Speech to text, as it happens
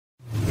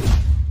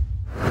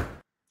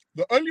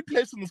the only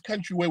place in this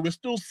country where we're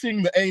still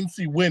seeing the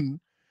ANC win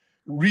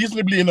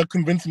reasonably in a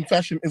convincing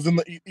fashion is in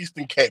the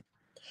Eastern Cape.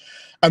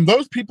 And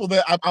those people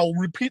there, I'll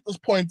repeat this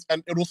point,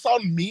 and it will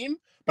sound mean,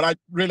 but I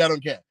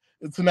don't care.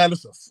 It's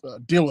analysis.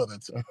 Deal with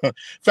it.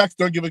 Facts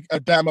don't give a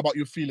damn about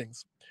your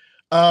feelings.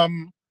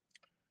 The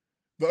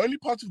only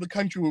parts of the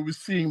country where we're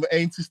seeing the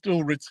ANC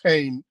still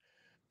retain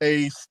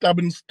a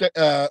stubborn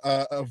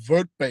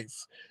vote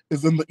base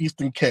is in the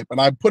Eastern Cape. And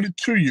I put it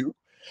to you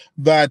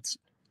that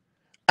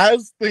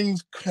as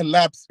things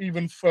collapse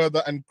even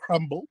further and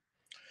crumble,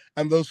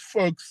 and those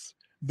folks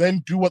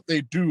then do what they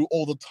do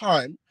all the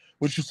time,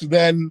 which is to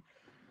then,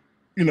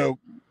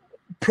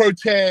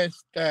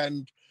 protest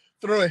and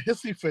throw a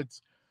hissy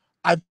fit,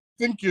 I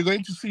think you're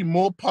going to see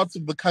more parts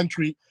of the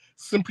country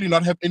simply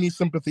not have any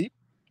sympathy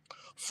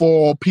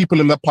for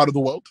people in that part of the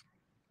world.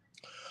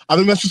 I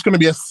think that's just going to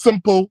be a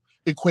simple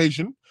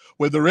equation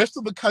where the rest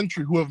of the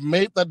country who have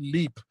made that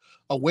leap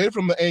away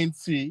from the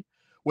ANC,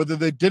 whether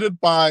they did it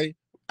by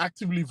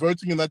actively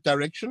voting in that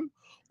direction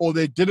or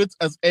they did it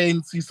as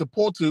ANC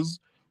supporters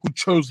who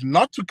chose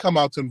not to come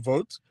out and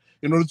vote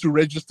in order to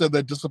register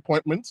their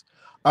disappointment.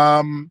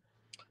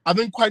 I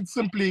think quite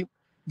simply,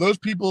 those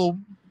people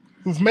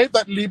who've made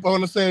that leap, I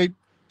want to say,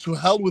 to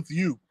hell with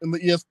you in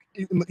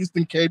the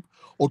Eastern Cape,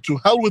 or to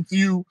hell with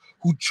you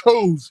who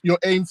chose your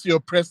ANC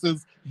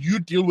oppressors. You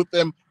deal with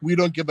them. We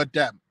don't give a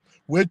damn.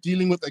 We're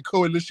dealing with a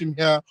coalition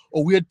here,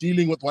 or we're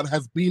dealing with what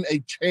has been a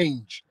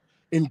change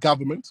in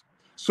government.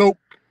 So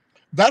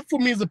that for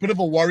me is a bit of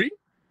a worry,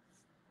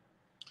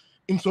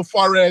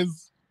 insofar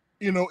as,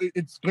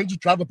 it's going to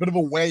drive a bit of a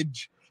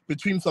wedge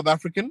between South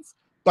Africans.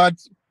 But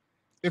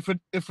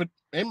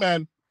hey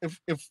man, if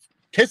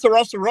que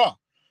sera, sera,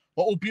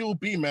 what will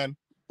be, man.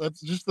 That's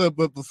just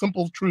the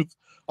simple truth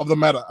of the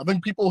matter. I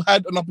think people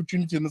had an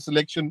opportunity in this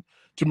election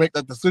to make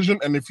that decision.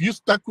 And if you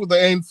stuck with the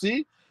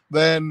ANC,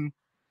 then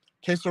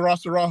que sera,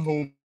 sera,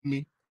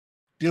 homie.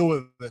 Deal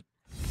with it.